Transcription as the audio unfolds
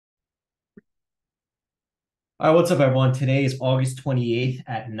All right, what's up, everyone? Today is August 28th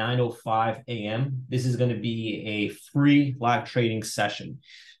at 9:05 a.m. This is going to be a free live trading session.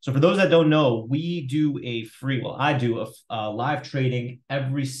 So for those that don't know, we do I do a live trading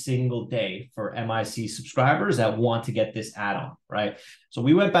every single day for MIC subscribers that want to get this add-on, right? So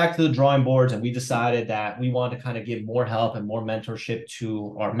we went back to the drawing boards and we decided that we want to kind of give more help and more mentorship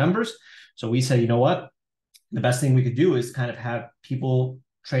to our members. So we said, you know what? The best thing we could do is kind of have people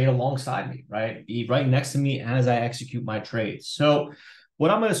trade alongside me, right? Be right next to me as I execute my trades. So what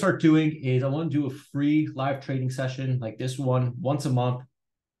I'm going to start doing is I want to do a free live trading session like this one once a month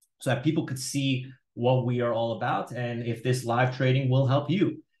so that people could see what we are all about and if this live trading will help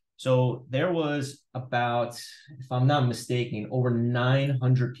you. So there was about, if I'm not mistaken, over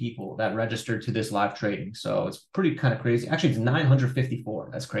 900 people that registered to this live trading. So it's pretty kind of crazy. Actually, it's 954.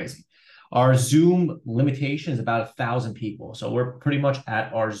 That's crazy. Our Zoom limitation is about 1,000 people. So we're pretty much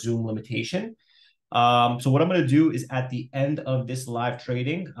at our Zoom limitation. So what I'm going to do is at the end of this live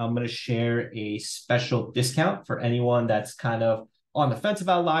trading, I'm going to share a special discount for anyone that's kind of on the fence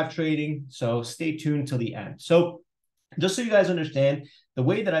about live trading. So stay tuned till the end. So just so you guys understand, the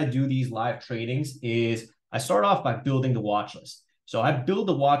way that I do these live tradings is I start off by building the watch list. So I build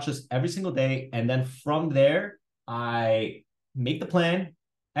the watch list every single day. And then from there, I make the plan,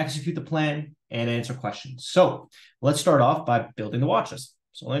 execute the plan, and answer questions. So let's start off by building the watch list.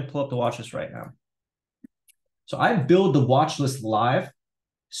 So let me pull up the watch list right now. So I build the watch list live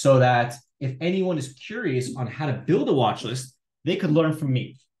so that if anyone is curious on how to build a watch list, they could learn from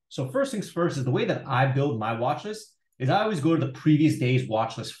me. So first things first is the way that I build my watch list is I always go to the previous day's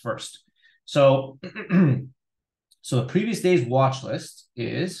watch list first. So, so the previous day's watch list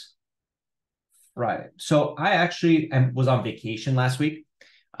is Friday. So I actually was on vacation last week.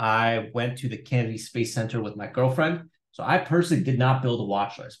 I went to the Kennedy Space Center with my girlfriend. So I personally did not build a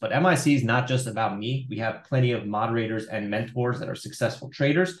watch list, but MIC is not just about me. We have plenty of moderators and mentors that are successful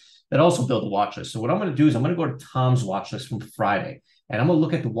traders that also build a watch list. So what I'm going to do is I'm going to go to Tom's watch list from Friday, and I'm going to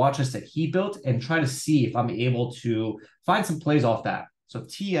look at the watch list that he built and try to see if I'm able to find some plays off that. So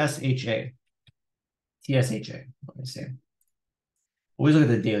TSHA, let me see. Always look at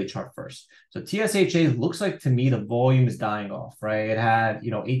the daily chart first. So TSHA looks like to me the volume is dying off, right? It had,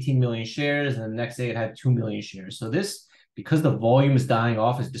 18 million shares, and the next day it had 2 million shares. So this, because the volume is dying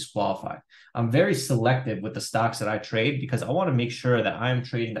off, is disqualified. I'm very selective with the stocks that I trade because I want to make sure that I'm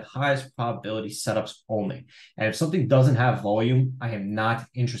trading the highest probability setups only. And if something doesn't have volume, I am not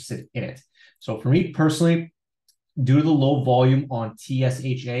interested in it. So for me personally, due to the low volume on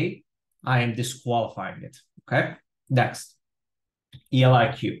TSHA, I am disqualifying it. Okay. Next.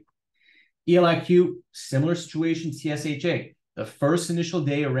 ELIQ. ELIQ, similar situation, TSHA. The first initial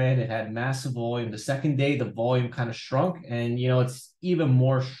day it ran, it had massive volume. The second day, the volume kind of shrunk, and it's even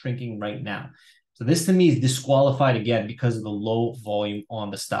more shrinking right now. So this to me is disqualified again because of the low volume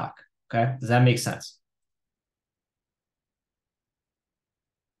on the stock. Okay, does that make sense?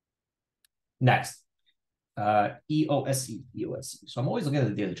 Next, EOSE. So I'm always looking at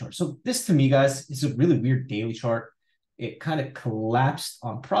the daily chart. So this to me, guys, is a really weird daily chart. It kind of collapsed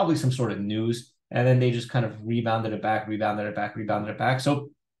on probably some sort of news, and then they just kind of rebounded it back. So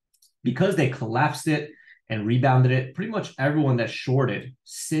because they collapsed it and rebounded it, pretty much everyone that shorted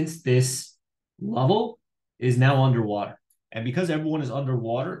since this level is now underwater. And because everyone is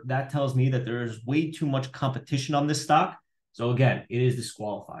underwater, that tells me that there's way too much competition on this stock. So again, it is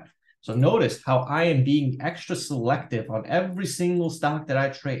disqualified. So notice how I am being extra selective on every single stock that I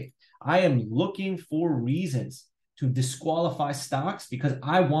trade. I am looking for reasons to disqualify stocks because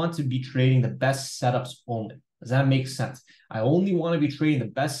I want to be trading the best setups only. Does that make sense? I only want to be trading the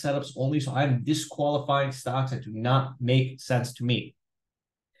best setups only, so I'm disqualifying stocks that do not make sense to me.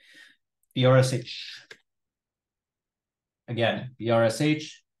 BRSH. Again,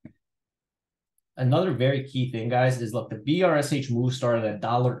 BRSH. Another very key thing, guys, is look, the BRSH move started at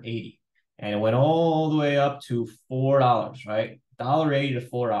 $1.80 and it went all the way up to $4, right? $1.80 to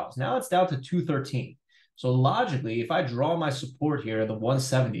 $4. Now it's down to $2.13. So logically, if I draw my support here in the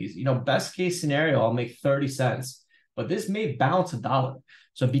 170s, best case scenario, I'll make 30 cents, but this may bounce $1.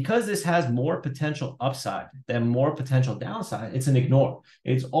 So because this has more potential upside than more potential downside, it's an ignore.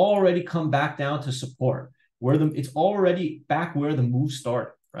 It's already come back down to support it's already back where the move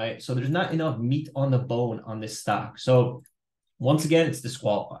started, right? So there's not enough meat on the bone on this stock. So once again, it's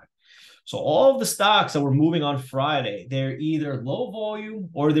disqualified. So all of the stocks that were moving on Friday, they're either low volume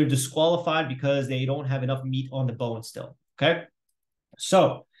or they're disqualified because they don't have enough meat on the bone still. Okay.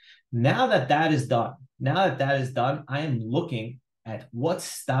 So now that that is done, I am looking at what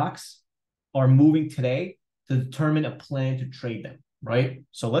stocks are moving today to determine a plan to trade them. right?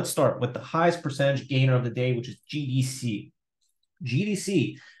 So let's start with the highest percentage gainer of the day, which is GDC.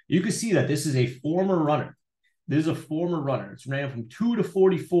 GDC, you can see that this is a former runner. This is a former runner. It's ran from 2 to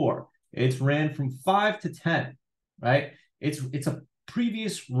 44. It's ran from 5 to 10, right? It's a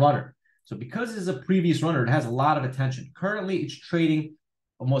previous runner. So because it's a previous runner, it has a lot of attention. Currently, it's trading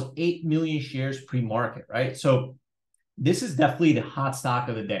almost 8 million shares pre-market, right? So this is definitely the hot stock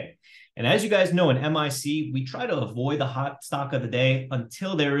of the day. And as you guys know, in MIC, we try to avoid the hot stock of the day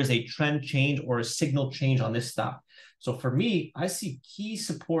until there is a trend change or a signal change on this stock. So for me, I see key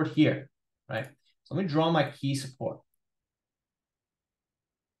support here, right? So let me draw my key support.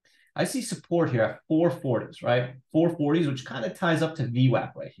 I see support here at 440s, right? 440s, which kind of ties up to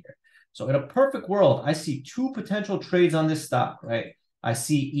VWAP right here. So in a perfect world, I see two potential trades on this stock, right? I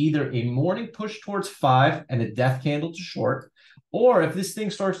see either a morning push towards 5 and a death candle to short, or if this thing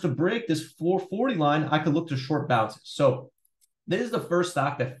starts to break this 440 line, I could look to short bounces. So this is the first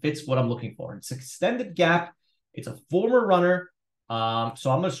stock that fits what I'm looking for. It's extended gap. It's a former runner. So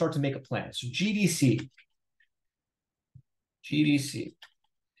I'm going to start to make a plan. So GDC,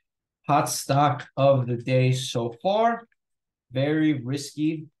 hot stock of the day so far. Very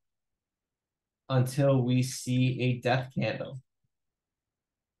risky until we see a death candle.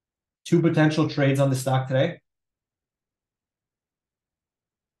 Two potential trades on the stock today.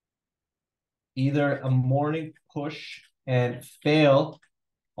 Either a morning push and fail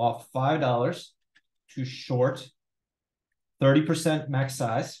off $5 to short 30% max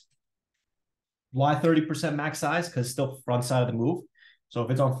size. Why 30% max size? Because it's still front side of the move. So if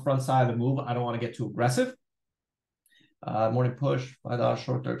it's on front side of the move, I don't want to get too aggressive. Morning push, $5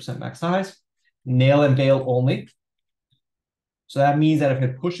 short, 30% max size. Nail and bail only. So that means that if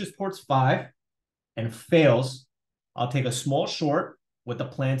it pushes towards 5 and fails, I'll take a small short with the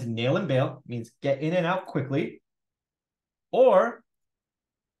plan to nail and bail. Means get in and out quickly. Or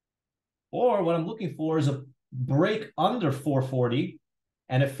what I'm looking for is a break under 440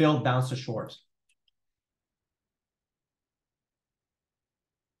 and a failed bounce to short.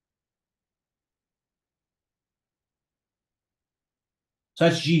 So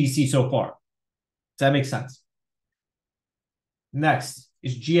that's GDC so far. Does that make sense? Next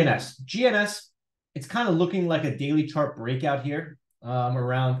is GNS. GNS, it's kind of looking like a daily chart breakout here,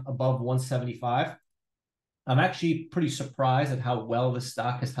 around above 175. I'm actually pretty surprised at how well the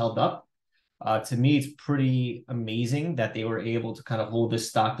stock has held up. To me, it's pretty amazing that they were able to kind of hold this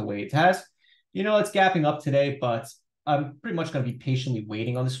stock the way it has. You know, it's gapping up today, but I'm pretty much going to be patiently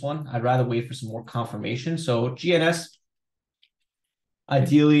waiting on this one. I'd rather wait for some more confirmation. So GNS,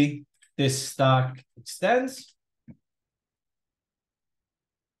 ideally, this stock extends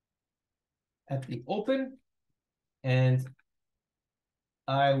at the open, and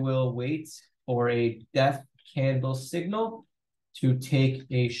I will wait for a death candle signal to take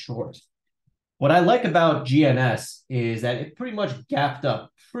a short. What I like about GNS is that it pretty much gapped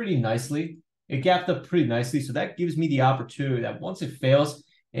up pretty nicely. It gapped up pretty nicely, so that gives me the opportunity that once it fails,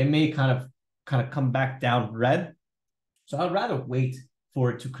 it may kind of come back down red. So I'd rather wait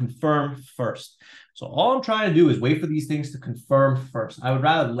for it to confirm first. So all I'm trying to do is wait for these things to confirm first. I would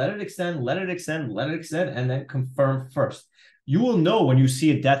rather let it extend, let it extend, let it extend, and then confirm first. You will know when you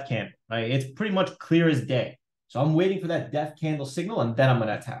see a death candle, right? It's pretty much clear as day. So I'm waiting for that death candle signal, and then I'm going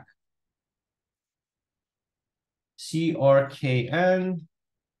to attack. CRKN.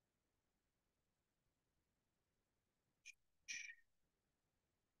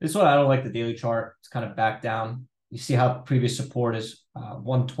 This one, I don't like the daily chart. It's kind of back down. You see how previous support is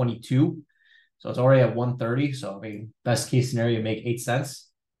 122. So it's already at 130. So, I mean, best case scenario, you make 8 cents.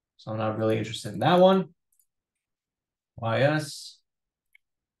 So I'm not really interested in that one. YS.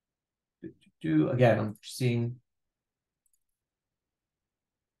 Again, I'm seeing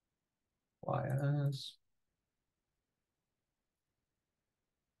YS.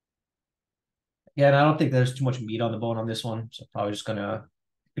 Yeah, and I don't think there's too much meat on the bone on this one. So probably just going to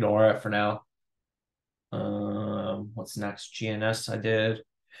ignore it for now. What's next? GNS I did.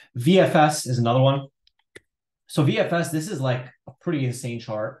 VFS is another one. So VFS, this is like a pretty insane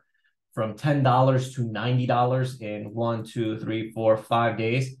chart from $10 to $90 in 1, 2, 3, 4, 5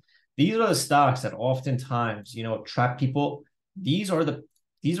 days. These are the stocks that oftentimes, you know, trap people. These are the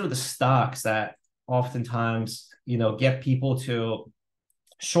stocks that oftentimes, you know, get people to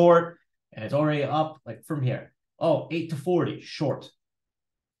short, and it's already up like from here. Oh, 8 to 40, short.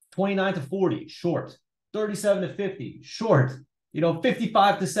 29 to 40, short. 37 to 50, short. You know,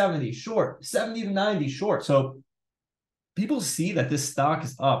 55 to 70, short. 70 to 90, short. So people see that this stock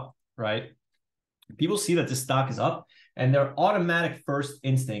is up, right? People see that this stock is up, and their automatic first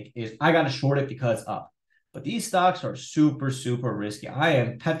instinct is, I got to short it because it's up. But these stocks are super, super risky. I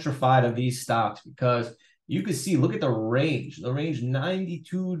am petrified of these stocks because you can see, look at the range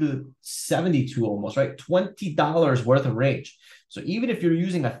 92 to 72 almost, right? $20 worth of range. So even if you're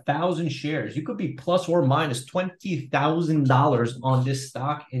using 1,000 shares, you could be plus or minus $20,000 on this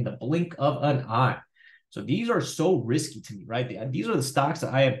stock in the blink of an eye. So these are so risky to me, right? These are the stocks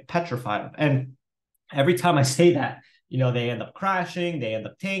that I am petrified of. And every time I say that, they end up crashing, they end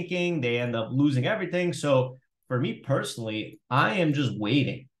up tanking, they end up losing everything. So for me personally, I am just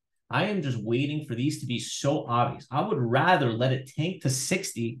waiting. I am just waiting for these to be so obvious. I would rather let it tank to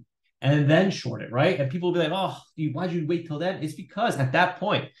 60 and then short it, right? And people will be like, oh, why'd you wait till then? It's because at that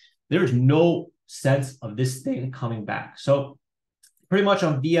point, there's no sense of this thing coming back. So pretty much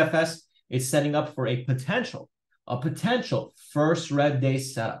on VFS, it's setting up for a potential first red day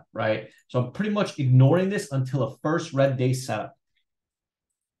setup, right? So I'm pretty much ignoring this until a first red day setup.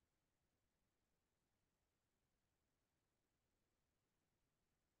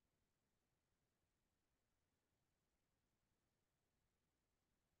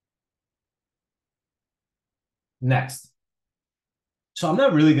 Next. So I'm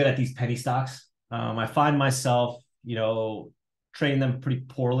not really good at these penny stocks. I find myself, trading them pretty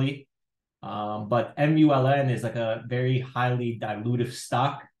poorly. But MULN is like a very highly dilutive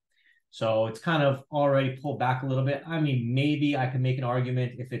stock. So it's kind of already pulled back a little bit. I mean, maybe I can make an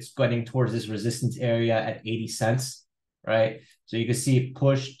argument if it's getting towards this resistance area at 80 cents, right? So you can see it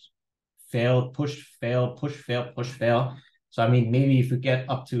pushed, failed, pushed, failed, push, fail, push, fail. So, I mean, maybe if we get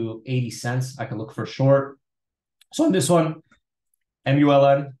up to 80 cents, I can look for short. So on this one,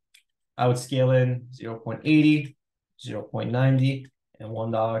 MULN, I would scale in 0.80, 0.90, and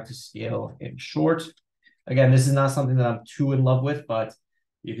 $1 to scale in short. Again, this is not something that I'm too in love with, but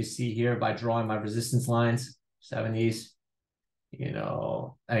you can see here by drawing my resistance lines, 70s,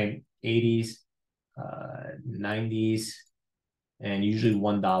 80s, 90s, and usually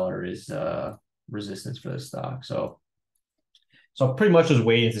 $1 is resistance for the stock. So I'm pretty much just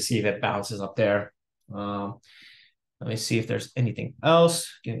waiting to see if it bounces up there. Let me see if there's anything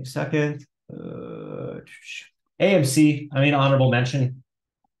else. Give me a second. AMC, honorable mention,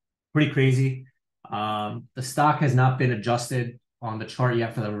 pretty crazy. The stock has not been adjusted on the chart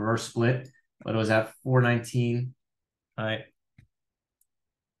yet for the reverse split, but it was at 419. All right.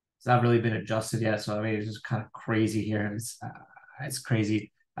 It's not really been adjusted yet. So, it's just kind of crazy here. It's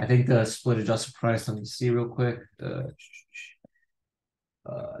crazy. I think the split adjusted price, let me see real quick.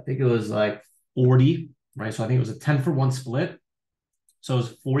 I think it was like 40, right? So I think it was a 10 for 1 split. So it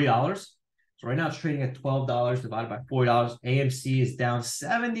was $40. So right now it's trading at $12 divided by $40. AMC is down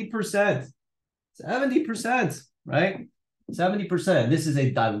 70%. 70%, right? 70%. This is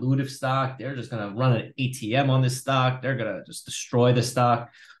a dilutive stock. They're just going to run an ATM on this stock. They're going to just destroy the stock.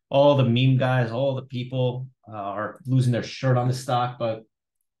 All the meme guys, all the people are losing their shirt on the stock. But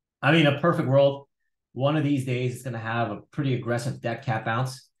a perfect world, one of these days it's going to have a pretty aggressive debt cap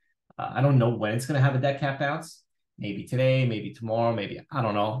bounce. I don't know when it's going to have a debt cap bounce. Maybe today, maybe tomorrow, maybe, I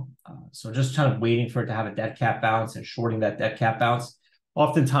don't know. So just kind of waiting for it to have a debt cap bounce and shorting that debt cap bounce.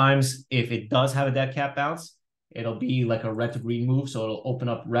 Oftentimes, if it does have a dead cat bounce, it'll be like a red to green move. So it'll open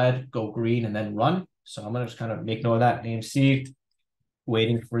up red, go green, and then run. So I'm going to just kind of make note of that. AMC,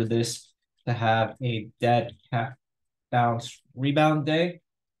 waiting for this to have a dead cat bounce rebound day.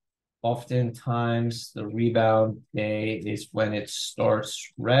 Oftentimes, the rebound day is when it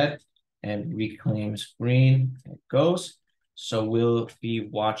starts red and reclaims green. It goes. So we'll be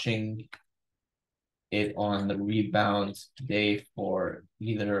watching it on the rebound day for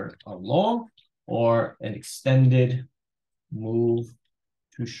either a long or an extended move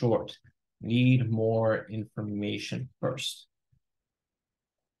to short. Need more information first.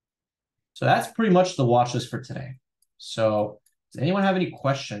 So that's pretty much the watch list for today. So does anyone have any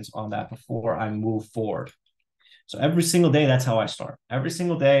questions on that before I move forward? So every single day, that's how I start. Every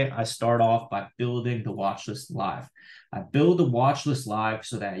single day, I start off by building the watch list live. I build the watch list live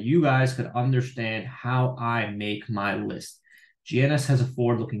so that you guys could understand how I make my list. GNS has a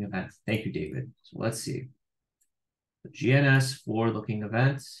forward-looking event. Thank you, David. So let's see. The GNS forward-looking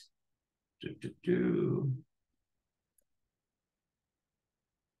events.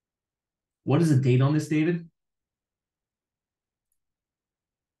 What is the date on this, David?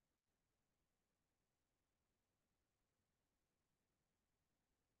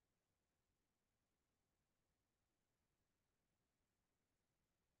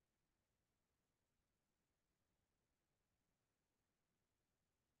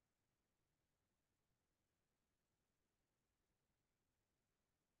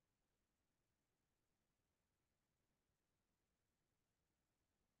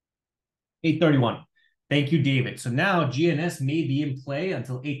 $831. Thank you, David. So now GNS may be in play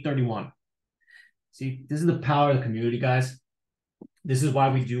until 8:31. See, this is the power of the community, guys. This is why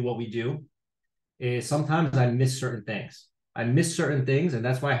we do what we do. Is sometimes I miss certain things. I miss certain things, and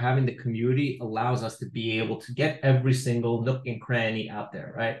that's why having the community allows us to be able to get every single nook and cranny out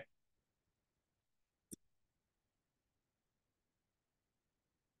there, right?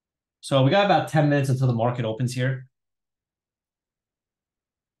 So we got about 10 minutes until the market opens here.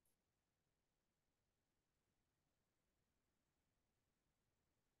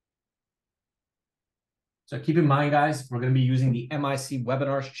 So keep in mind, guys, we're going to be using the MIC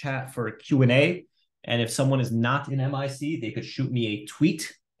webinars chat for Q&A. And if someone is not in MIC, they could shoot me a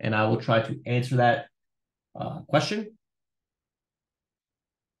tweet, and I will try to answer that question.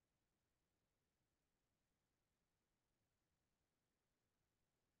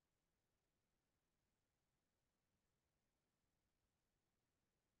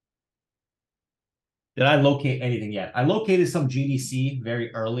 Did I locate anything yet? I located some GDC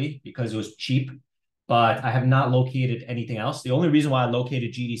very early because it was cheap, but I have not located anything else. The only reason why I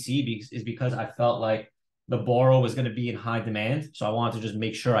located GDC is because I felt like the borrow was going to be in high demand. So I wanted to just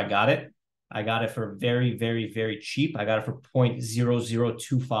make sure I got it. I got it for very, very, very cheap. I got it for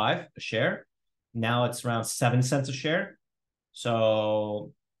 0.0025 a share. Now it's around 7 cents a share.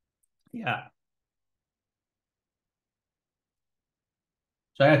 So yeah.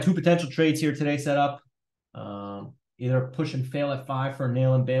 So I got two potential trades here today set up. Either push and fail at 5 for a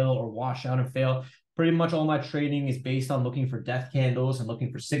nail and bail or wash out and fail. Pretty much all my trading is based on looking for death candles and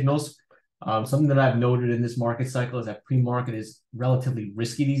looking for signals. Something that I've noted in this market cycle is that pre-market is relatively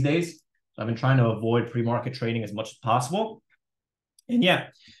risky these days. So I've been trying to avoid pre-market trading as much as possible. And yeah,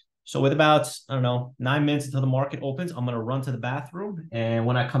 so with about, I don't know, 9 minutes until the market opens, I'm going to run to the bathroom. And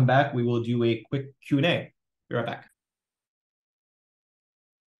when I come back, we will do a quick Q&A. Be right back.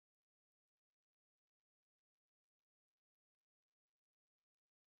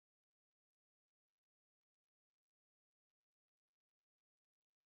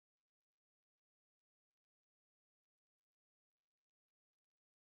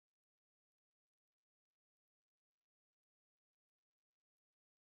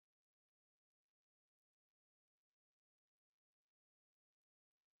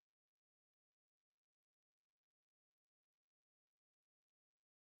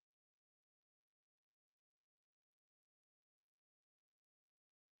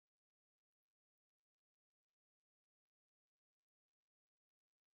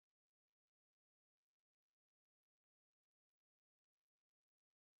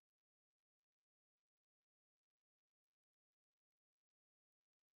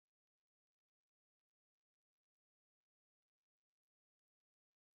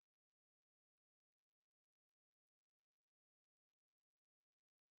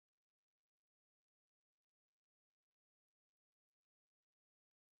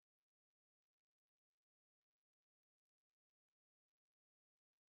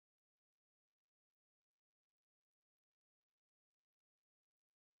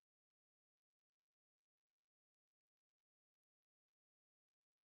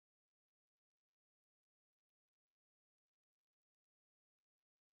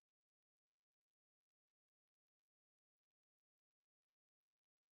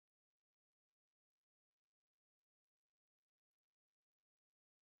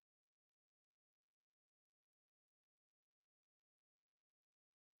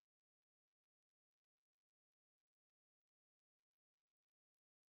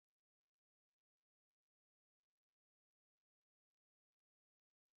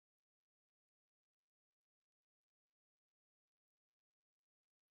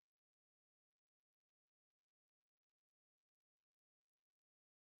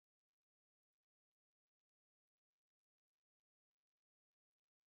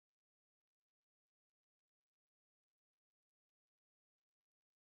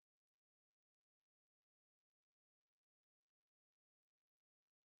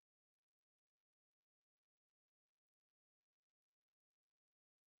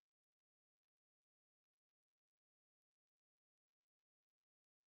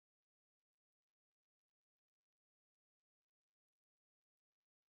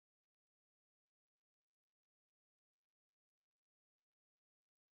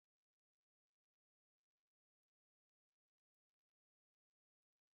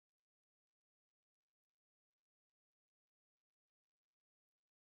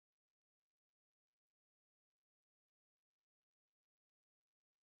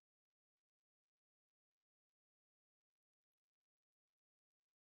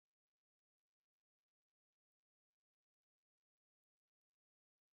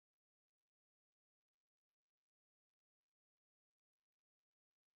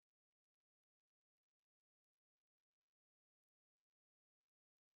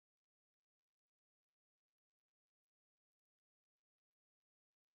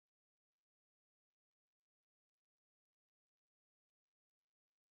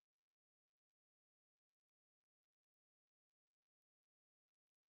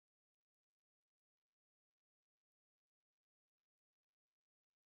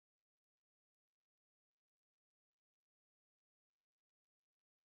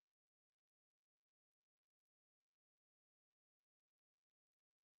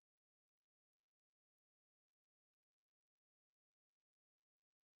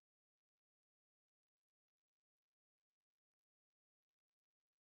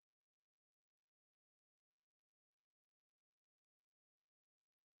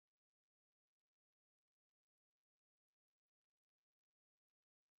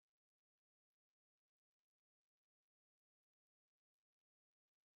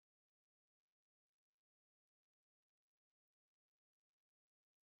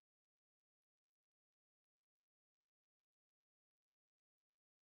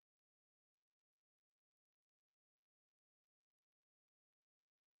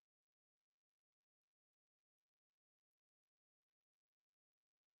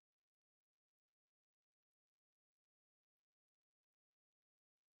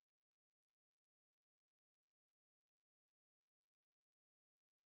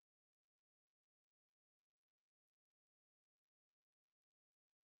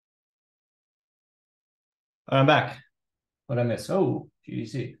 I'm back. What did I miss? Oh,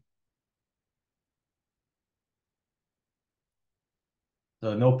 GDC.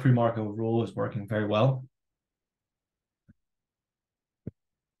 The no pre-market rule is working very well.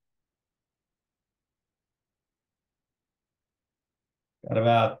 Got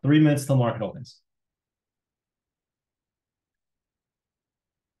about 3 minutes till market opens.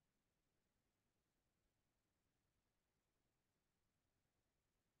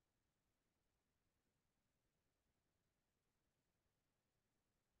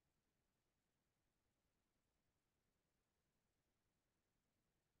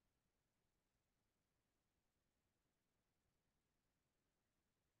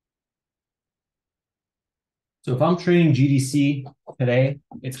 So if I'm trading GDC today,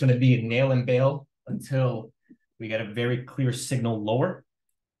 it's going to be a nail and bail until we get a very clear signal lower.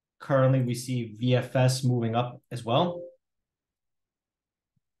 Currently, we see VFS moving up as well.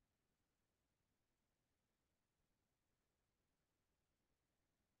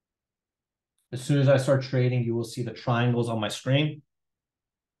 As soon as I start trading, you will see the triangles on my screen.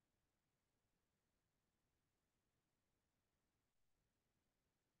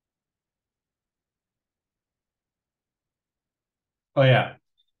 Oh, yeah.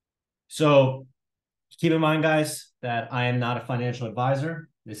 So keep in mind, guys, that I am not a financial advisor.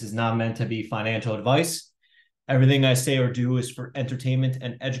 This is not meant to be financial advice. Everything I say or do is for entertainment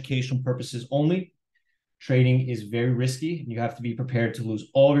and educational purposes only. Trading is very risky. You have to be prepared to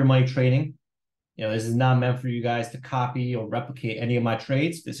lose all of your money trading. This is not meant for you guys to copy or replicate any of my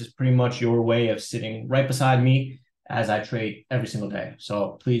trades. This is pretty much your way of sitting right beside me as I trade every single day.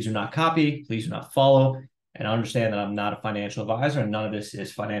 So please do not copy. Please do not follow. And understand that I'm not a financial advisor and none of this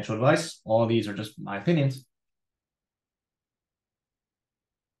is financial advice. All of these are just my opinions.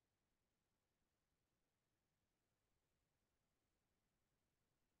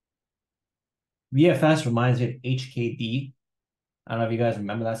 VFS reminds me of HKD. I don't know if you guys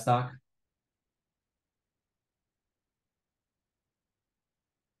remember that stock.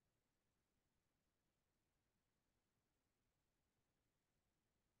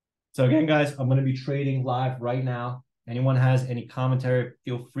 So again, guys, I'm going to be trading live right now. Anyone has any commentary,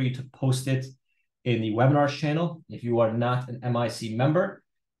 feel free to post it in the webinars channel. If you are not an MIC member,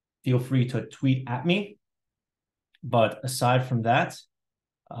 feel free to tweet at me. But aside from that,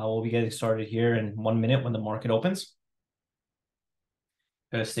 we'll be getting started here in 1 minute when the market opens.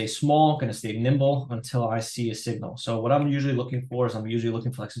 Going to stay small, going to stay nimble until I see a signal. So what I'm usually looking for is I'm usually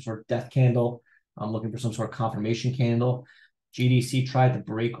looking for like some sort of death candle. I'm looking for some sort of confirmation candle. GDC tried to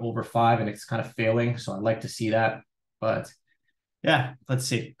break over 5 and it's kind of failing. So I'd like to see that. But yeah, let's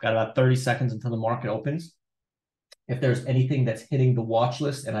see. Got about 30 seconds until the market opens. If there's anything that's hitting the watch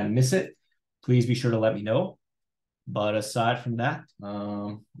list and I miss it, please be sure to let me know. But aside from that,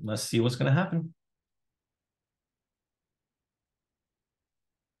 let's see what's going to happen.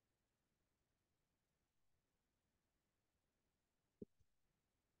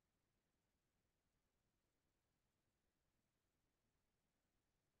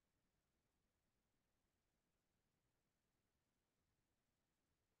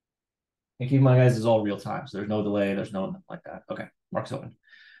 And keep in mind, guys, this is all real time. So there's no delay. There's no nothing like that. Okay, market's open.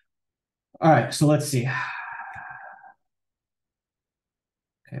 All right, so let's see.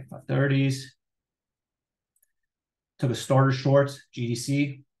 Okay, 530s. Took a starter short,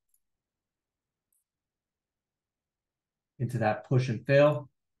 GDC, into that push and fail.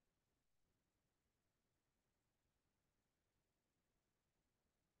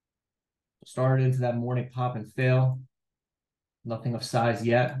 Started into that morning pop and fail. Nothing of size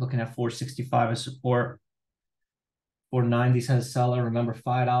yet. Looking at 465 as support. 490s has a seller. Remember,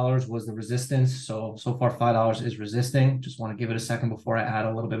 $5 was the resistance. So far, $5 is resisting. Just want to give it a second before I add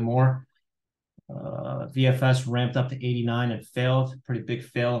a little bit more. VFS ramped up to 89 and failed. Pretty big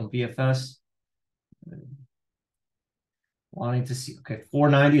fail in VFS. Wanting to see, okay,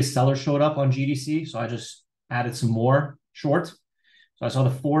 490, a seller showed up on GDC. So I just added some more short. So I saw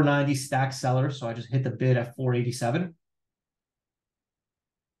the 490 stack seller. So I just hit the bid at 487.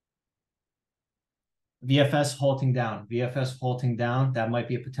 VFS halting down. VFS halting down. That might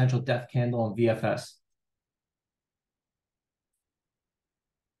be a potential death candle on VFS.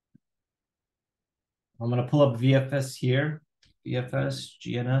 I'm going to pull up VFS here. VFS,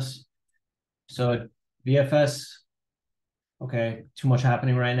 GNS. So VFS, okay, too much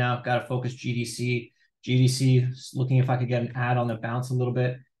happening right now. Got to focus GDC. GDC, looking if I could get an add on the bounce a little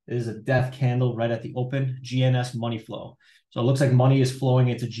bit. It is a death candle right at the open. GNS money flow. So it looks like money is flowing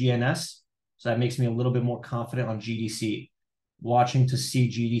into GNS. So that makes me a little bit more confident on GDC. Watching to see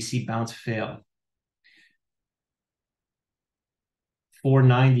GDC bounce fail.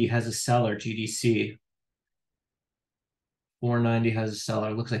 490 has a seller, GDC. 490 has a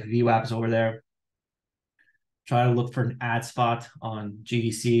seller. Looks like VWAP's over there. Try to look for an ad spot on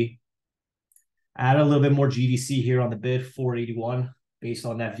GDC. Add a little bit more GDC here on the bid, 481, based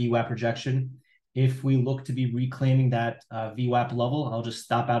on that VWAP projection. If we look to be reclaiming that VWAP level, I'll just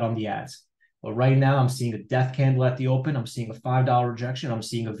stop out on the ads. But right now, I'm seeing a death candle at the open. I'm seeing a $5 rejection. I'm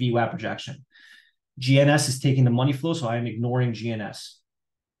seeing a VWAP rejection. GNS is taking the money flow, so I'm ignoring GNS.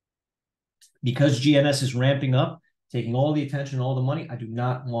 Because GNS is ramping up, taking all the attention, all the money, I do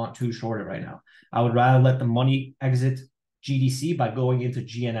not want to short it right now. I would rather let the money exit GDC by going into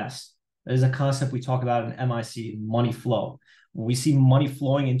GNS. That is a concept we talk about in MIC, money flow. When we see money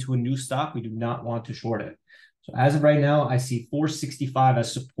flowing into a new stock, we do not want to short it. So as of right now, I see 465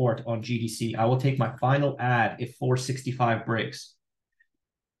 as support on GDC. I will take my final ad if 465 breaks.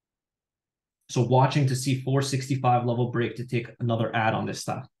 So watching to see 465 level break to take another ad on this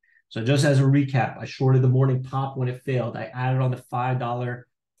stock. So just as a recap, I shorted the morning pop when it failed. I added on the $5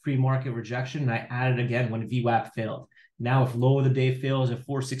 pre-market rejection, and I added again when VWAP failed. Now, if low of the day fails at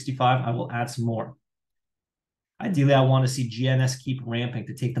 465, I will add some more. Ideally, I want to see GNS keep ramping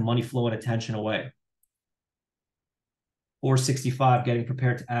to take the money flow and attention away. 465, getting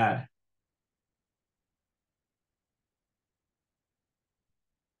prepared to add.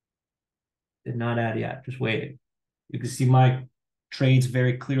 Did not add yet, just waiting. You can see my trades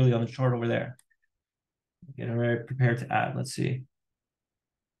very clearly on the chart over there. Getting very prepared to add. Let's see.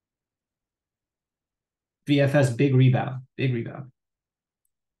 VFS, big rebound, big rebound.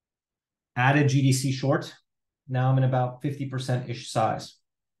 Added GDC short. Now I'm in about 50%-ish size.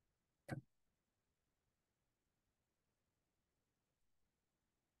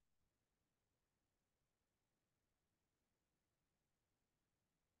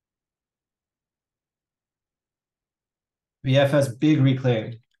 VFS, big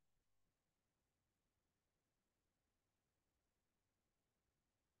reclaim.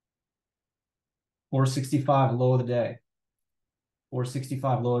 $465, low of the day.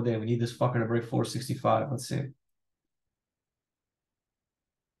 $465, low of the day. We need this fucker to break $465. Let's see.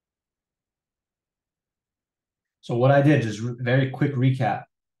 So what I did, just very quick recap.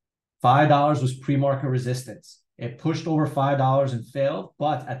 $5 was pre-market resistance. It pushed over $5 and failed,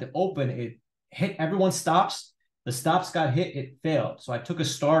 but at the open, it hit everyone's stops. The stops got hit, it failed. So I took a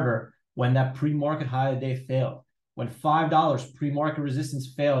starter when that pre-market high of the day failed. When $5 pre-market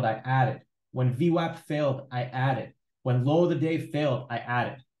resistance failed, I added. When VWAP failed, I added. When low of the day failed, I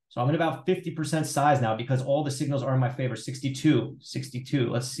added. So I'm at about 50% size now because all the signals are in my favor. 62, 62.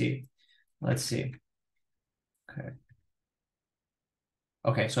 Let's see. Let's see. Okay.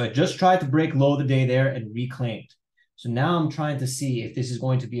 Okay, so I just tried to break low of the day there and reclaimed. So now I'm trying to see if this is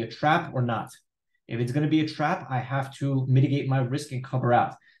going to be a trap or not. If it's going to be a trap, I have to mitigate my risk and cover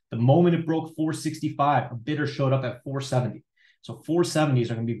out. The moment it broke 465, a bidder showed up at 470. So 470s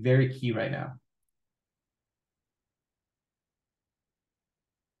are going to be very key right now.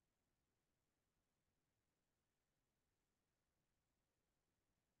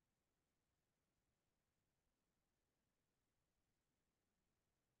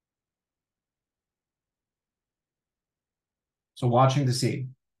 So watching to see.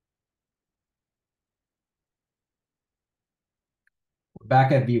 We're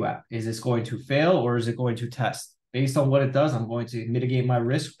back at VWAP. Is this going to fail or is it going to test? Based on what it does, I'm going to mitigate my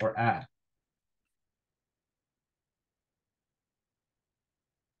risk or add.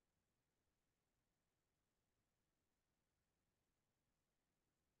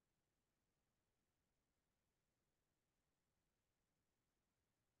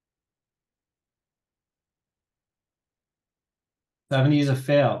 $70 is a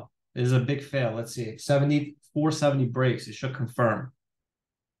fail. This is a big fail. Let's see. 470 breaks. It should confirm.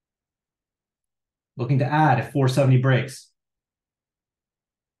 Looking to add if 470 breaks.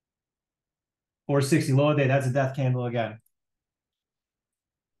 460 low day. That's a death candle again.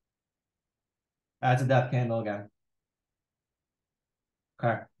 That's a death candle again.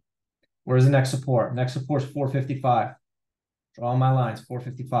 Okay. Where's the next support? Next support is 455. Draw my lines.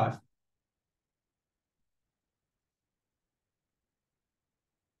 455.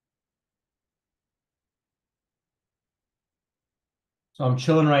 So I'm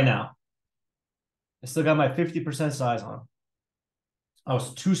chilling right now. I still got my 50% size on. I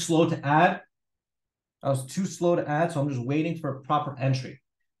was too slow to add. So I'm just waiting for a proper entry.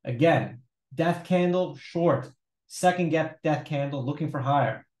 Again, death candle, short. Second death candle, looking for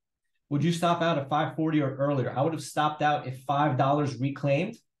higher. Would you stop out at 540 or earlier? I would have stopped out if $5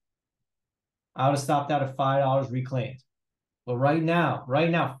 reclaimed. I would have stopped out at $5 reclaimed. But right now,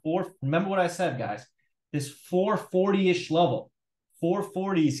 remember what I said, guys. This 440-ish level,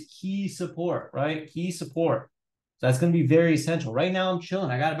 440 is key support, right? Key support. So that's going to be very essential. Right now, I'm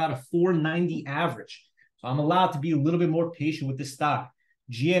chilling. I got about a 490 average. So I'm allowed to be a little bit more patient with this stock.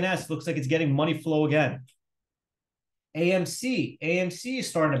 GNS looks like it's getting money flow again. AMC is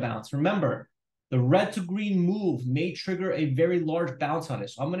starting to bounce. Remember, the red to green move may trigger a very large bounce on it.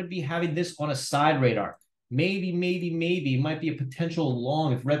 So I'm going to be having this on a side radar. Maybe it might be a potential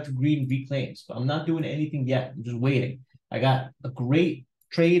long if red to green reclaims, but I'm not doing anything yet. I'm just waiting. I got a great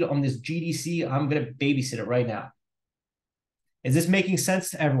trade on this GDC. I'm going to babysit it right now. Is this making sense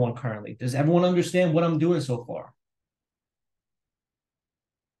to everyone currently? Does everyone understand what I'm doing so far?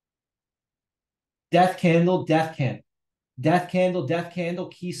 Death candle, death candle. Death candle, death candle,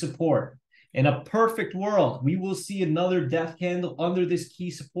 key support. In a perfect world, we will see another death candle under this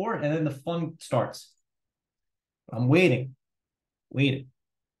key support, and then the fun starts. I'm waiting.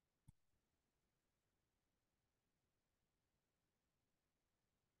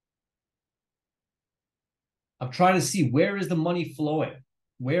 I'm trying to see, where is the money flowing?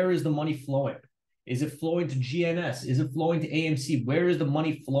 Where is the money flowing? Is it flowing to GNS? Is it flowing to AMC? Where is the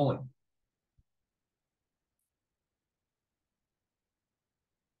money flowing?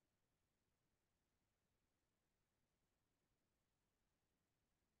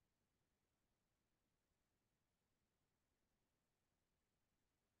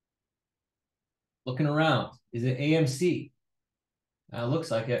 Looking around. Is it AMC? It looks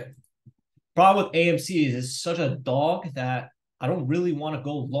like it. Problem with AMC is it's such a dog that I don't really want to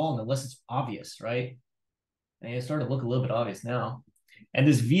go long unless it's obvious, right? And it's starting to look a little bit obvious now. And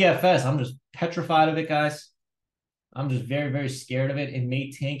this VFS, I'm just petrified of it, guys. I'm just very, very scared of it. It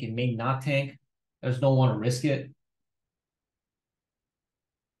may tank, it may not tank. I just don't want to risk it.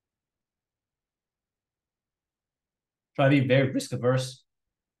 Try to be very risk averse.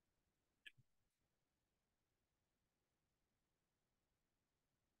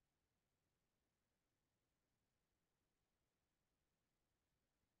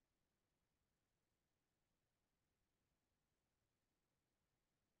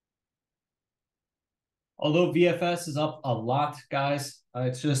 Although VFS is up a lot, guys,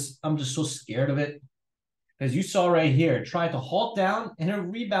 I'm just so scared of it. Because you saw right here, it tried to halt down and it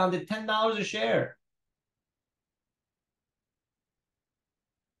rebounded $10 a share.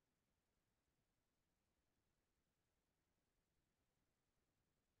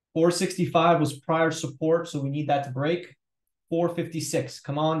 $465 was prior support, so we need that to break. 456.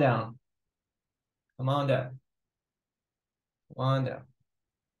 Come on down. Come on down. Come on down.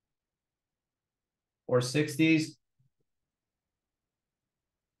 460s.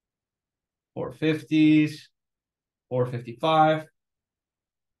 450s. 455.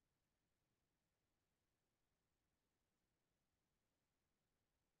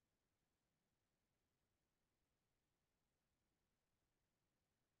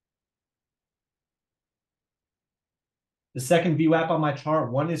 The second VWAP on my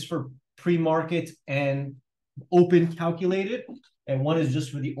chart, one is for pre-market and open calculated, and one is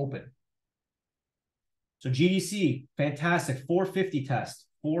just for the open. So GDC, fantastic, 450 test,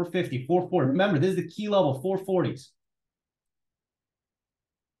 450, 440. Remember, this is the key level, 440s.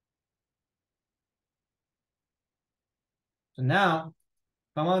 So now,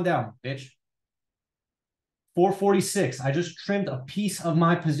 come on down, bitch. 446, I just trimmed a piece of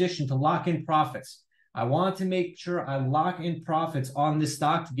my position to lock in profits. I want to make sure I lock in profits on this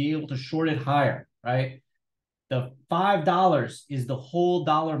stock to be able to short it higher, right? The $5 is the whole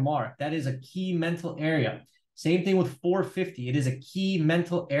dollar mark. That is a key mental area. Same thing with 450. It is a key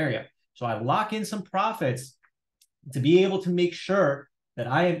mental area. So I lock in some profits to be able to make sure that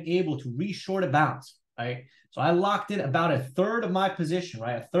I am able to re-short a bounce, right? So I locked in about a third of my position,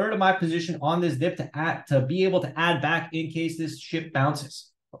 right? A third of my position on this dip to be able to add back in case this ship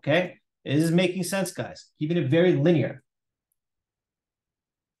bounces, okay? This is making sense, guys. Keeping it very linear.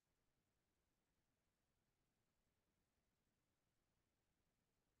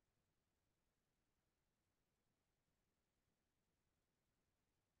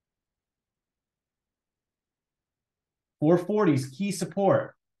 $440s, key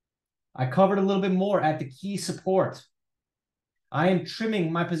support. I covered a little bit more at the key support. I am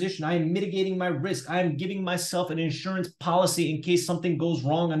trimming my position. I am mitigating my risk. I am giving myself an insurance policy in case something goes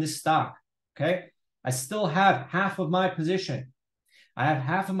wrong on this stock, okay? I still have half of my position. I have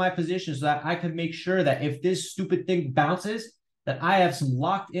half of my position so that I can make sure that if this stupid thing bounces, that I have some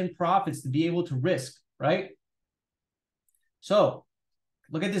locked in profits to be able to risk, right? So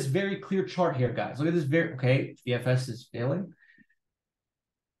look at this very clear chart here, guys. Look at this okay, VFS is failing.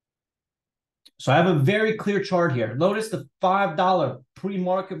 So I have a very clear chart here. Notice the $5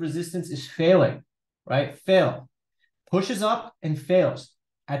 pre-market resistance is failing, right? Fail. Pushes up and fails.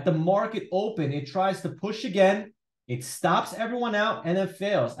 At the market open, it tries to push again It stops everyone out and then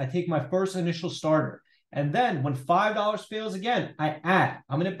fails. I take my first initial starter. And then when $5 fails again, I add.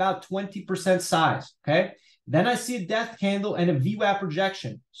 I'm in about 20% size, okay? Then I see a death candle and a VWAP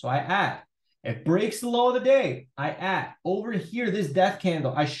rejection, so I add. It breaks the low of the day, I add. Over here, this death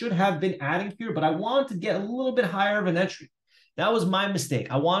candle, I should have been adding here, but I wanted to get a little bit higher of an entry. That was my mistake.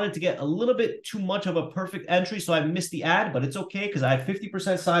 I wanted to get a little bit too much of a perfect entry, so I missed the add, but it's okay because I have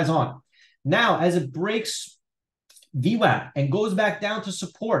 50% size on. Now, as it breaks VWAP and goes back down to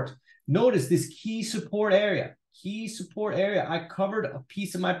support, notice this key support area. I covered a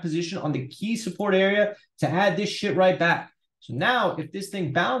piece of my position on the key support area to add this shit right back. So now if this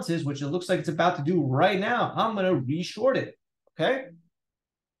thing bounces, which it looks like it's about to do right now, I'm going to re-short it. Okay.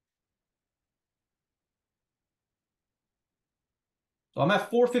 So I'm at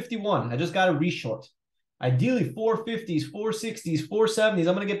 451. I just got a re-short. Ideally 450s, 460s, 470s.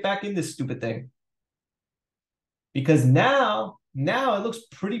 I'm going to get back in this stupid thing. Because now it looks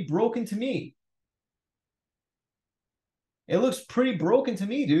pretty broken to me. It looks pretty broken to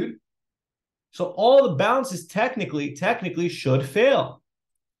me, dude. So all the bounces technically should fail.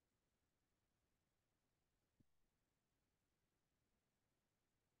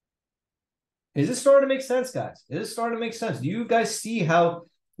 Is this starting to make sense, guys? Is this starting to make sense? Do you guys see how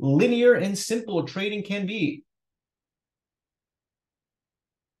linear and simple trading can be?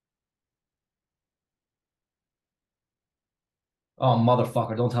 Oh,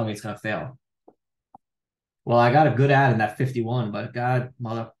 motherfucker, don't tell me it's going to fail. Well, I got a good ad in that 51, but god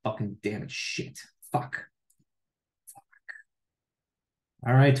motherfucking damn it, shit. Fuck.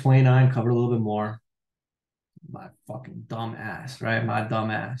 All right, 29, covered a little bit more. My fucking dumb ass, right? My dumb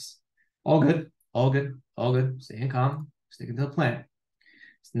ass. All good, all good, all good. Staying calm, sticking to the plan.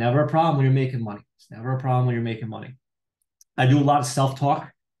 It's never a problem when you're making money. It's never a problem when you're making money. I do a lot of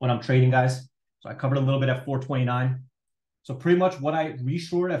self-talk when I'm trading, guys. So I covered a little bit at 429. So pretty much what I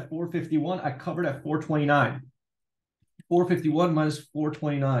reshorted at 451, I covered at 429. 451 minus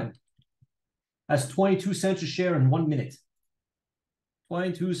 429. That's 22 cents a share in 1 minute.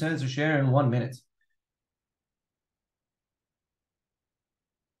 22 cents a share in 1 minute.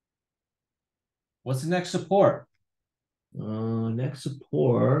 What's the next support? Next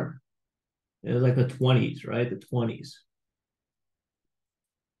support is like the 20s, right? The 20s.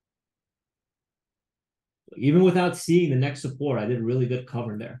 Even without seeing the next support, I did really good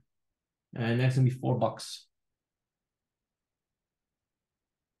covering there. And next gonna be $4.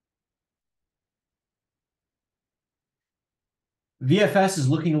 VFS is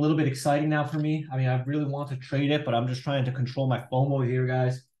looking a little bit exciting now for me. I mean, I really want to trade it, but I'm just trying to control my FOMO here,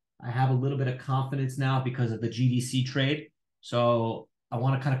 guys. I have a little bit of confidence now because of the GDC trade. So I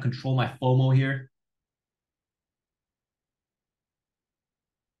want to kind of control my FOMO here.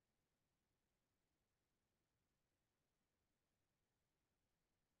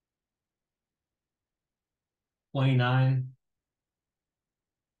 $29,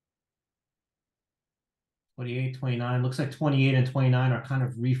 $28, $29. Looks like 28 and 29 are kind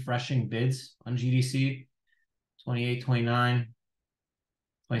of refreshing bids on GDC. 28, 29,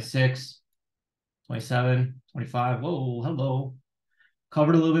 26, 27, 25. Whoa, hello.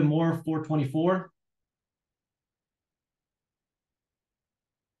 Covered a little bit more, 424.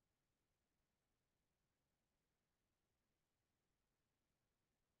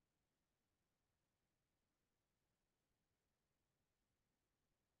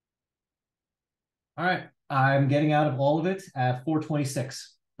 All right, I'm getting out of all of it at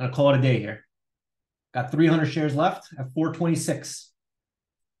 426. I'm gonna call it a day here. Got 300 shares left at 426.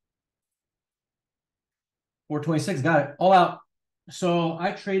 426, got it. All out. So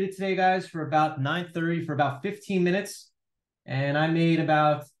I traded today, guys, for about 9:30 for about 15 minutes, and I made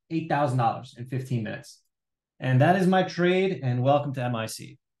about $8,000 in 15 minutes. And that is my trade, and welcome to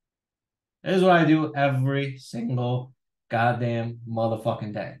MIC. That is what I do every single goddamn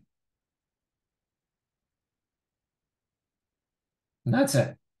motherfucking day. And that's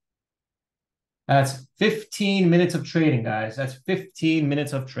it. That's 15 minutes of trading, guys. That's 15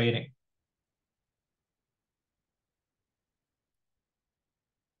 minutes of trading.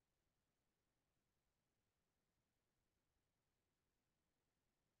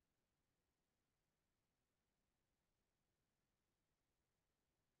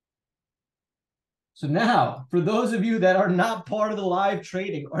 So now, for those of you that are not part of the live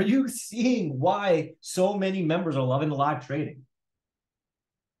trading, are you seeing why so many members are loving the live trading?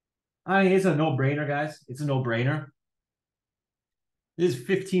 I mean, it's a no-brainer, guys. It's a no-brainer. This is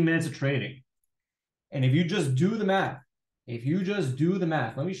 15 minutes of trading. And if you just do the math,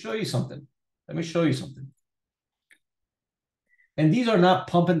 let me show you something. And these are not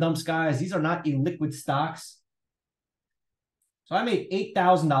pump and dumps, guys. These are not illiquid stocks. So I made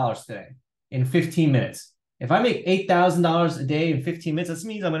 $8,000 today in 15 minutes. If I make $8,000 a day in 15 minutes, that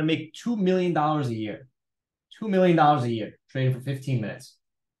means I'm going to make $2 million a year. $2 million a year trading for 15 minutes.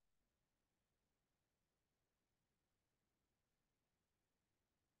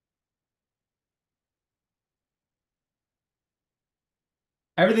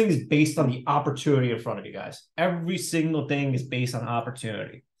 Everything is based on the opportunity in front of you guys. Every single thing is based on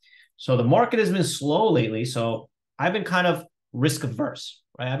opportunity. So the market has been slow lately. So I've been kind of risk averse,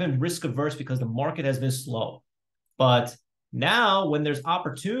 right? I've been risk averse because the market has been slow. But now when there's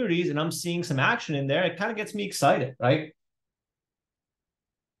opportunities and I'm seeing some action in there, it kind of gets me excited, right?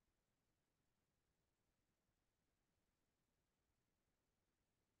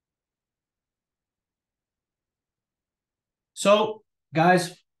 So,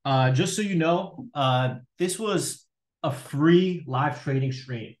 guys, just so you know, this was a free live trading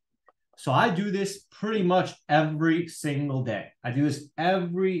stream. So I do this pretty much every single day. I do this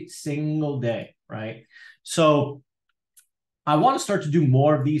every single day, right? So I want to start to do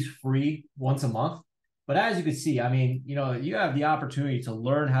more of these free once a month. But as you can see, I mean, you have the opportunity to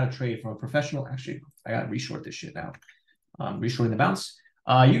learn how to trade from a professional. Actually, I got to reshort this shit now. Reshorting the bounce.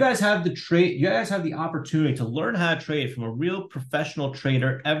 You guys have the trade. You guys have the opportunity to learn how to trade from a real professional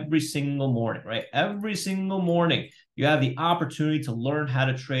trader every single morning, right? Every single morning, you have the opportunity to learn how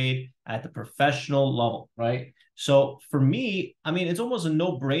to trade at the professional level, right? So for me, I mean, it's almost a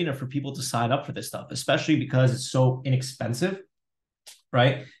no-brainer for people to sign up for this stuff, especially because it's so inexpensive,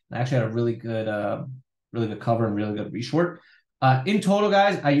 right? I actually had a really good cover and really good reshort. In total,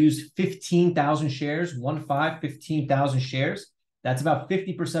 guys, I used 15,000 shares, 15,000 shares. That's about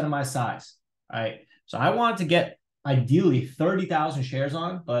 50% of my size. All right. So I wanted to get ideally 30,000 shares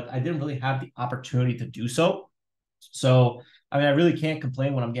on, but I didn't really have the opportunity to do so. So, I mean, I really can't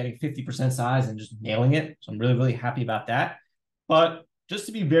complain when I'm getting 50% size and just nailing it. So I'm really, really happy about that. But just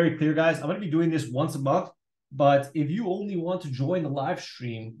to be very clear, guys, I'm going to be doing this once a month. But if you only want to join the live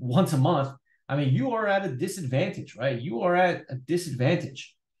stream once a month, I mean, you are at a disadvantage, right? You are at a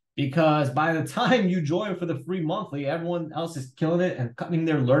disadvantage because by the time you join for the free monthly, everyone else is killing it and cutting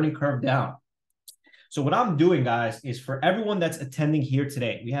their learning curve down. So what I'm doing, guys, is for everyone that's attending here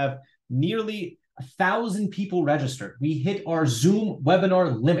today, we have nearly 1,000 people registered. We hit our Zoom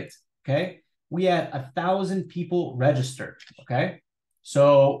webinar limit, okay? We had 1,000 people registered, okay?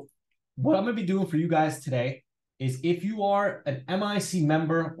 So what I'm going to be doing for you guys today is if you are an MIC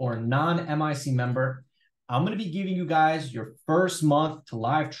member or a non-MIC member, I'm going to be giving you guys your first month to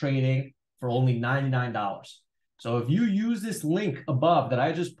live trading for only $99. So if you use this link above that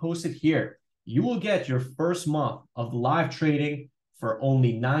I just posted here, you will get your first month of live trading for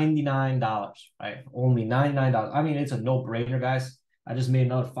only $99, right? Only $99. I mean, it's a no-brainer, guys. I just made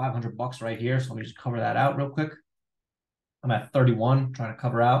another 500 bucks right here. So let me just cover that out real quick. I'm at 31, trying to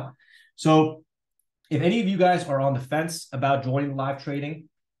cover out. So if any of you guys are on the fence about joining live trading,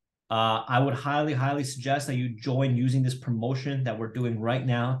 I would highly, highly suggest that you join using this promotion that we're doing right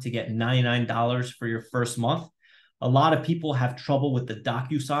now to get $99 for your first month. A lot of people have trouble with the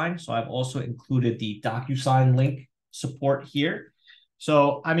DocuSign, so I've also included the DocuSign link support here.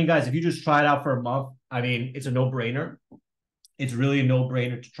 So, I mean, guys, if you just try it out for a month, I mean, it's a no-brainer. It's really a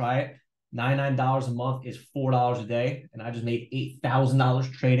no-brainer to try it. $99 a month is $4 a day, and I just made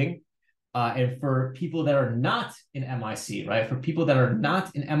 $8,000 trading. And for people that are not in MIC, right? For people that are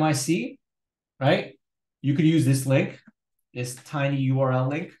not in MIC, right? You could use this link, this tiny URL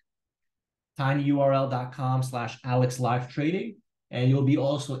link, tinyurl.com/AlexLiveTrading, and you'll be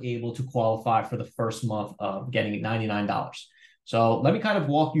also able to qualify for the first month of getting $99. So let me kind of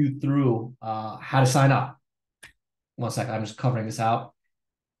walk you through how to sign up. One second, I'm just covering this out.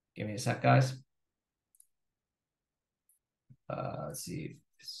 Give me a sec, guys. Let's see.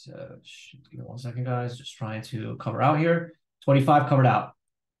 Give me 1 second, guys. Just trying to cover out here. 25 covered out.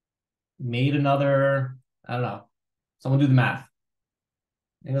 Made another, I don't know. Someone do the math. I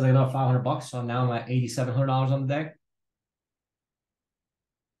think it was like another 500 bucks. So now I'm at $8,700 on the day.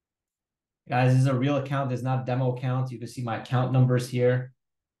 Guys, this is a real account. This is not a demo account. You can see my account numbers here.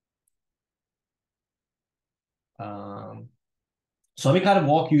 So let me kind of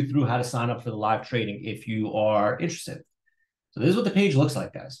walk you through how to sign up for the live trading if you are interested. So this is what the page looks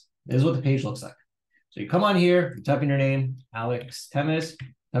like, guys. This is what the page looks like. So you come on here, you type in your name, Alex Temiz,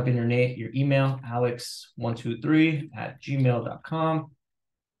 type in your name, your email, alex123@gmail.com,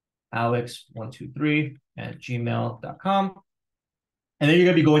 alex123@gmail.com. And then you're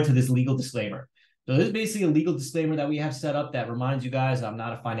going to be going to this legal disclaimer. So this is basically a legal disclaimer that we have set up that reminds you guys I'm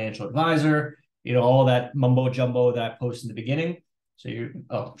not a financial advisor, all that mumbo jumbo that I posted in the beginning. So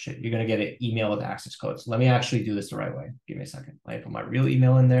oh shit, you're gonna get an email with access codes. Let me actually do this the right way. Give me a second. Let me put my real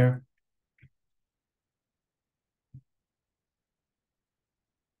email in there.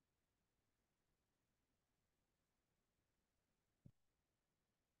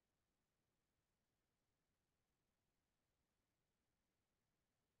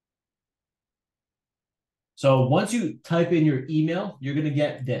 So once you type in your email, you're gonna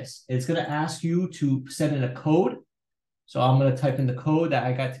get this. It's gonna ask you to send in a code. So I'm gonna type in the code that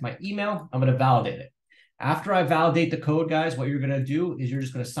I got to my email. I'm gonna validate it. After I validate the code, guys, what you're gonna do is you're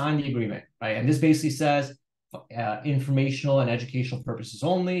just gonna sign the agreement, right? And this basically says informational and educational purposes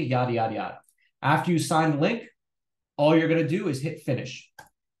only, yada, yada, yada. After you sign the link, all you're gonna do is hit finish.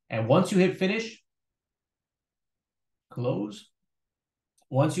 And once you hit finish, close.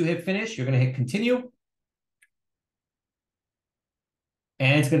 Once you hit finish, you're gonna hit continue.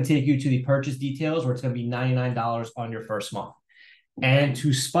 And it's going to take you to the purchase details where it's going to be $99 on your first month. And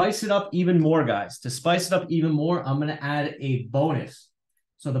to spice it up even more, guys, I'm going to add a bonus.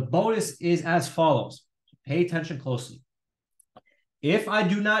 So the bonus is as follows. Pay attention closely. If I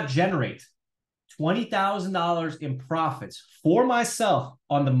do not generate $20,000 in profits for myself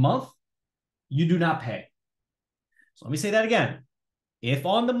on the month, you do not pay. So let me say that again. If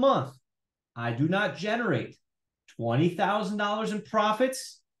on the month I do not generate $20,000 in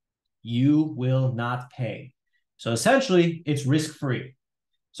profits, you will not pay. So essentially, it's risk-free.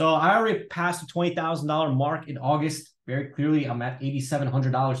 So I already passed the $20,000 mark in August. Very clearly, I'm at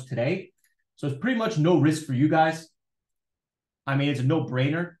 $8,700 today. So it's pretty much no risk for you guys. I mean, it's a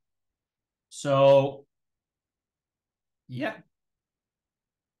no-brainer. So, yeah.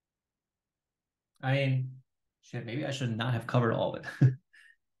 I mean, shit, maybe I should not have covered all of it.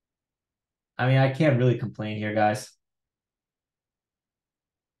 I mean, I can't really complain here, guys.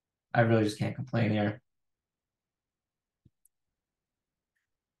 I really just can't complain here.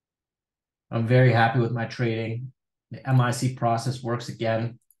 I'm very happy with my trading. The MIC process works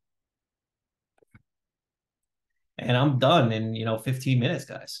again. And I'm done in, 15 minutes,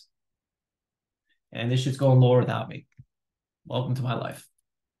 guys. And this shit's going lower without me. Welcome to my life.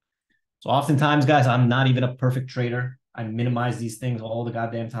 So oftentimes, guys, I'm not even a perfect trader. I minimize these things all the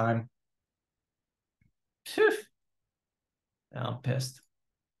goddamn time. Now I'm pissed.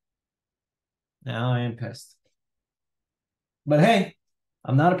 Now I am pissed. But hey,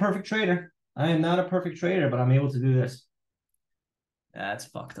 I'm not a perfect trader. I am not a perfect trader, but I'm able to do this. That's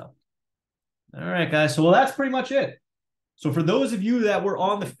fucked up. All right, guys. So, well, that's pretty much it. So for those of you that were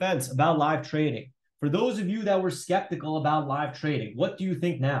on the fence about live trading, for those of you that were skeptical about live trading, what do you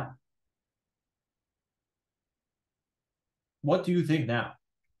think now? What do you think now?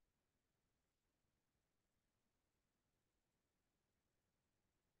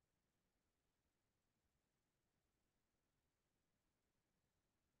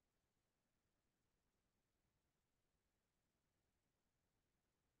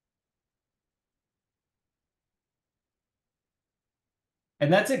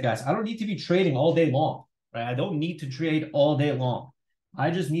 And that's it, guys. I don't need to be trading all day long, right? I don't need to trade all day long.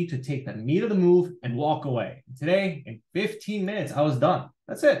 I just need to take the meat of the move and walk away. Today, in 15 minutes, I was done.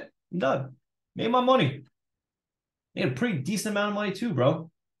 That's it. I'm done. Made my money. Made a pretty decent amount of money too,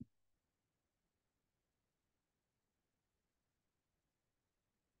 bro.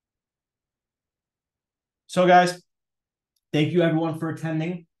 So, guys, thank you everyone for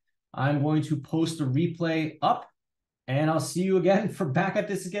attending. I'm going to post the replay up. And I'll see you again for back at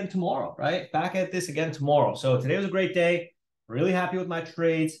this again tomorrow, right? Back at this again tomorrow. So today was a great day. Really happy with my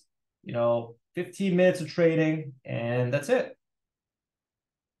trades. 15 minutes of trading, and that's it.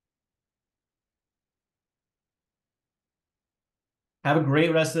 Have a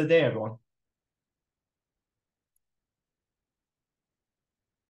great rest of the day, everyone.